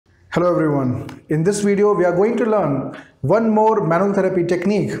Hello everyone. In this video, we are going to learn one more manual therapy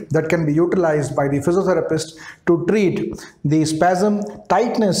technique that can be utilized by the physiotherapist to treat the spasm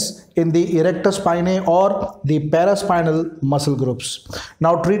tightness in the erector spinae or the paraspinal muscle groups.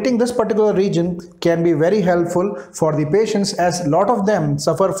 Now, treating this particular region can be very helpful for the patients as a lot of them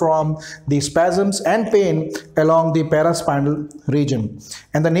suffer from the spasms and pain along the paraspinal region.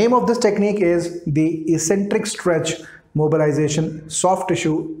 And the name of this technique is the eccentric stretch mobilization soft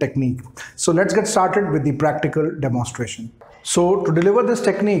tissue technique. So let's get started with the practical demonstration. So to deliver this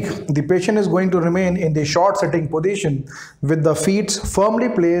technique, the patient is going to remain in the short sitting position with the feet firmly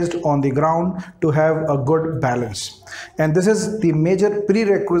placed on the ground to have a good balance. And this is the major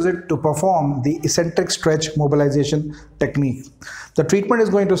prerequisite to perform the eccentric stretch mobilization technique. The treatment is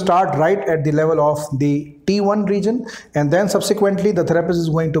going to start right at the level of the T1 region, and then subsequently the therapist is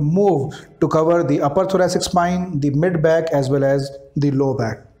going to move to cover the upper thoracic spine, the mid back as well as the low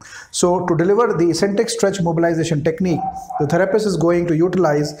back. So to deliver the eccentric stretch mobilization technique, the therapist is going to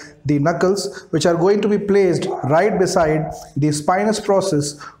utilize the knuckles, which are going to be placed right beside the spinous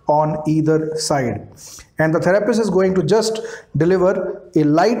process on either side. And the therapist is going to just deliver a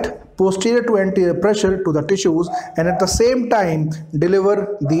light posterior to anterior pressure to the tissues, and at the same time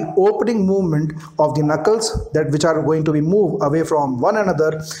deliver the opening movement of the knuckles which are going to be moved away from one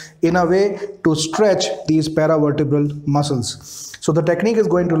another in a way to stretch these paravertebral muscles. So the technique is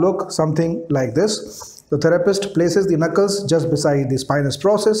going to look something like this. The therapist places the knuckles just beside the spinous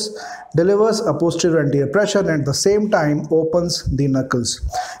process, delivers a posterior anterior pressure, and at the same time opens the knuckles.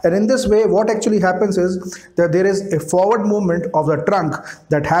 And in this way, what actually happens is that there is a forward movement of the trunk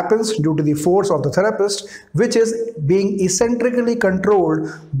that happens due to the force of the therapist, which is being eccentrically controlled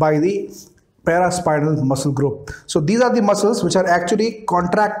by the paraspinal muscle group. So these are the muscles which are actually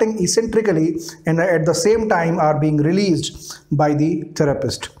contracting eccentrically and at the same time are being released by the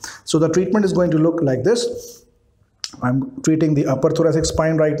therapist. So the treatment is going to look like this. I'm treating the upper thoracic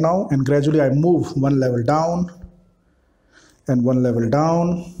spine right now, and gradually I move one level down and one level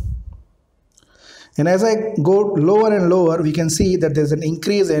down. And as I go lower and lower, we can see that there's an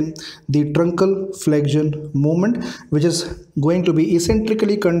increase in the truncal flexion movement, which is going to be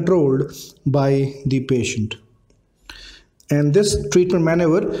eccentrically controlled by the patient. And this treatment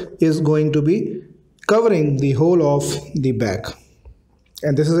maneuver is going to be covering the whole of the back.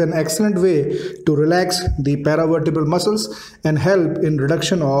 And this is an excellent way to relax the paravertebral muscles and help in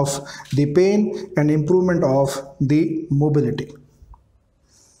reduction of the pain and improvement of the mobility.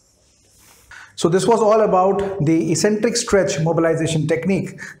 So this was all about the eccentric stretch mobilization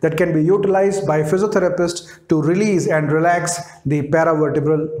technique that can be utilized by physiotherapists to release and relax the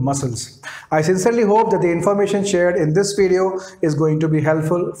paravertebral muscles. I sincerely hope that the information shared in this video is going to be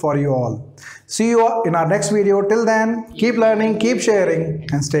helpful for you all. See you in our next video. Till then, keep learning, keep sharing,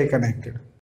 and stay connected.